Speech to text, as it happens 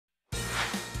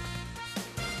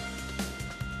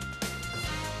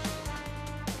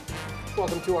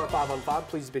Welcome to our 5 on 5.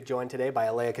 Pleased to be joined today by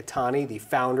Alaya Ketani, the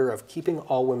founder of Keeping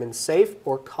All Women Safe,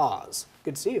 or KAWS.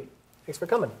 Good to see you. Thanks for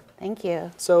coming. Thank you.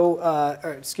 So,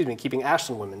 excuse me, Keeping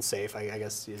Ashland Women Safe, I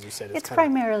guess, as you said. It's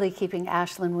primarily keeping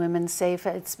Ashland women safe.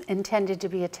 It's intended to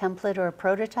be a template or a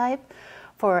prototype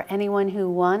for anyone who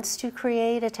wants to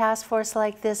create a task force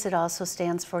like this. It also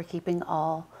stands for Keeping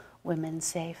All Women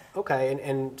Safe. Okay,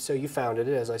 and so you founded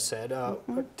it, as I said.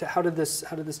 How did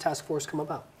this task force come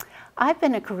about? I've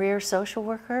been a career social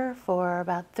worker for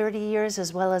about 30 years,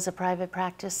 as well as a private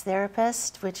practice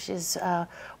therapist, which is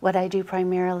what I do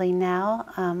primarily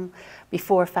now,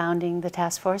 before founding the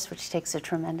task force, which takes a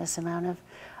tremendous amount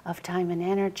of time and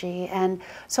energy. And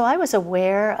so I was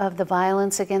aware of the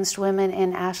violence against women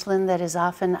in Ashland that is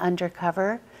often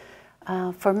undercover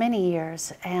for many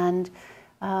years. And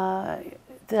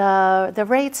the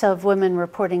rates of women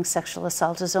reporting sexual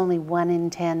assault is only 1 in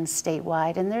 10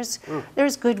 statewide, and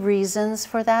there's good reasons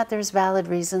for that. There's valid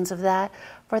reasons for that.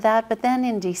 But then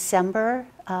in December,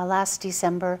 last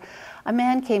December, a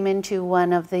man came into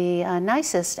one of the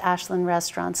nicest Ashland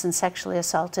restaurants and sexually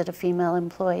assaulted a female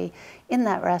employee in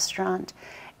that restaurant.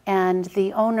 And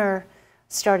the owner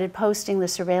started posting the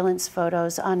surveillance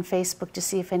photos on Facebook to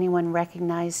see if anyone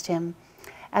recognized him.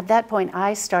 At that point,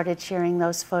 I started sharing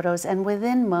those photos, and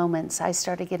within moments, I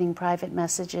started getting private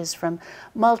messages from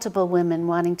multiple women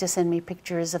wanting to send me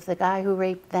pictures of the guy who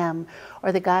raped them,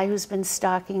 or the guy who's been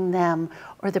stalking them,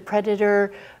 or the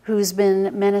predator who's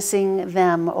been menacing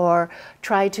them, or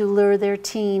tried to lure their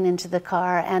teen into the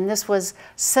car. And this was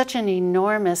such an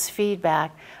enormous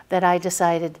feedback that I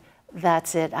decided,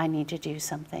 that's it, I need to do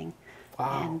something.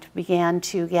 Wow. And began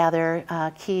to gather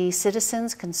key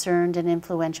citizens, concerned and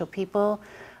influential people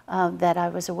that I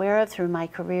was aware of through my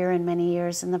career and many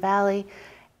years in the Valley,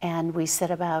 and we set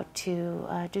about to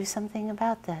do something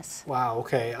about this. Wow,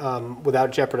 okay.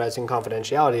 Without jeopardizing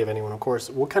confidentiality of anyone, of course,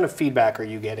 what kind of feedback are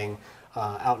you getting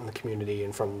out in the community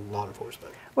and from law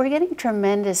enforcement? We're getting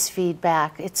tremendous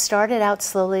feedback. It started out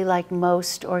slowly like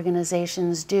most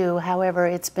organizations do. However,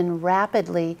 it's been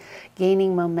rapidly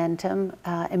gaining momentum.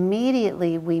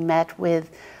 Immediately we met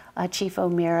with Chief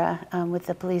O'Meara with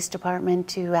the police department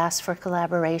to ask for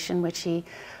collaboration, which he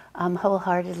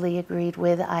wholeheartedly agreed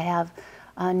with. I have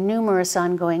numerous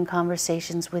ongoing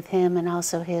conversations with him and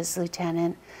also his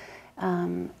lieutenant.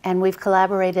 And we've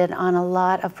collaborated on a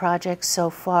lot of projects so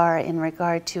far in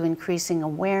regard to increasing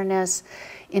awareness,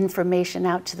 information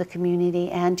out to the community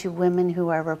and to women who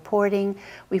are reporting.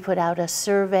 We put out a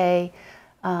survey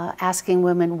asking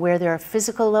women where there are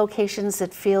physical locations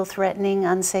that feel threatening,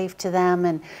 unsafe to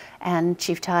them, and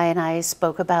Chief Ty and I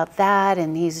spoke about that,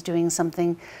 and he's doing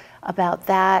something about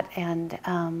that, and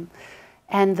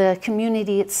the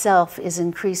community itself is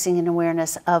increasing in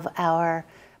awareness of our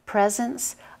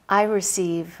presence. I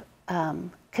receive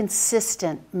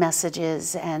consistent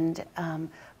messages and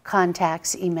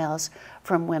contacts, emails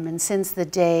from women since the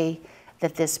day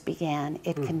that this began.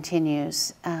 It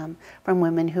continues from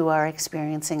women who are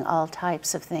experiencing all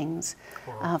types of things,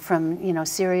 from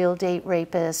serial date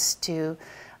rapists to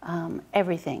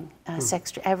everything,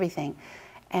 sex, everything,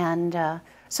 and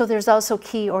so there's also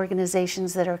key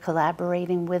organizations that are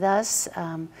collaborating with us.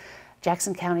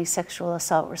 Jackson County Sexual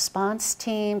Assault Response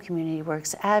Team, Community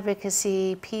Works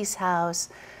Advocacy, Peace House,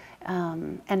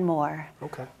 and more.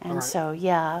 Okay. And so,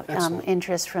 yeah,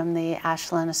 interest from the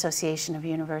Ashland Association of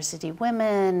University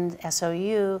Women,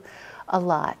 SOU, a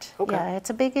lot. Okay. Yeah, it's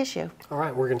a big issue. All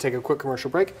right, we're going to take a quick commercial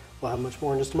break. We'll have much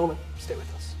more in just a moment. Stay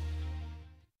with us.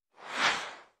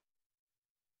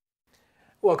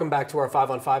 Welcome back to our 5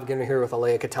 on 5. Again, we're here with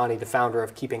Alaya Ketani, the founder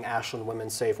of Keeping Ashland Women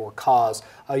Safe, or KAWS.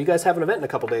 You guys have an event in a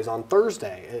couple days on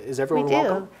Thursday. Is everyone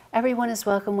welcome? We do. Everyone is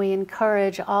welcome. We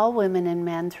encourage all women and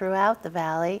men throughout the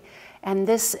Valley. And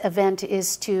this event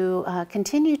is to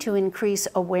continue to increase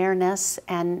awareness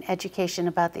and education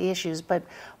about the issues. But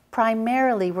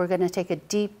primarily, we're going to take a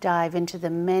deep dive into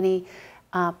the many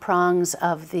prongs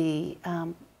of the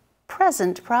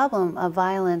present problem of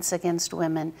violence against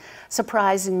women,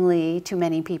 surprisingly to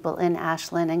many people in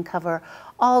Ashland, and cover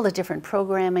all the different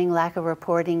programming, lack of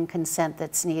reporting, consent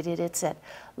that's needed. It's at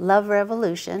Love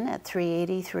Revolution at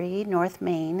 383 North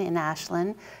Main in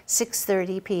Ashland,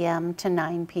 6:30 p.m. to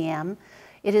 9 p.m.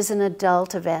 It is an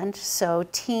adult event, so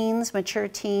teens, mature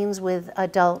teens with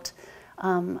adult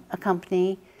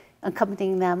accompanying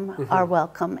them are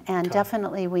welcome, and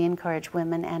definitely we encourage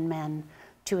women and men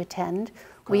to attend.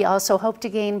 We also hope to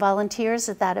gain volunteers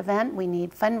at that event. We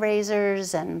need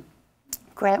fundraisers and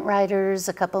grant writers,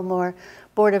 a couple more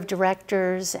board of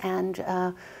directors, and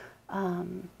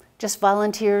just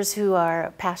volunteers who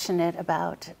are passionate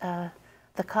about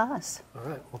the cause. All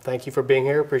right. Well, thank you for being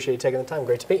here. Appreciate you taking the time.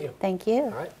 Great to meet you. Thank you. All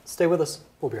right. Stay with us.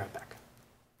 We'll be right back.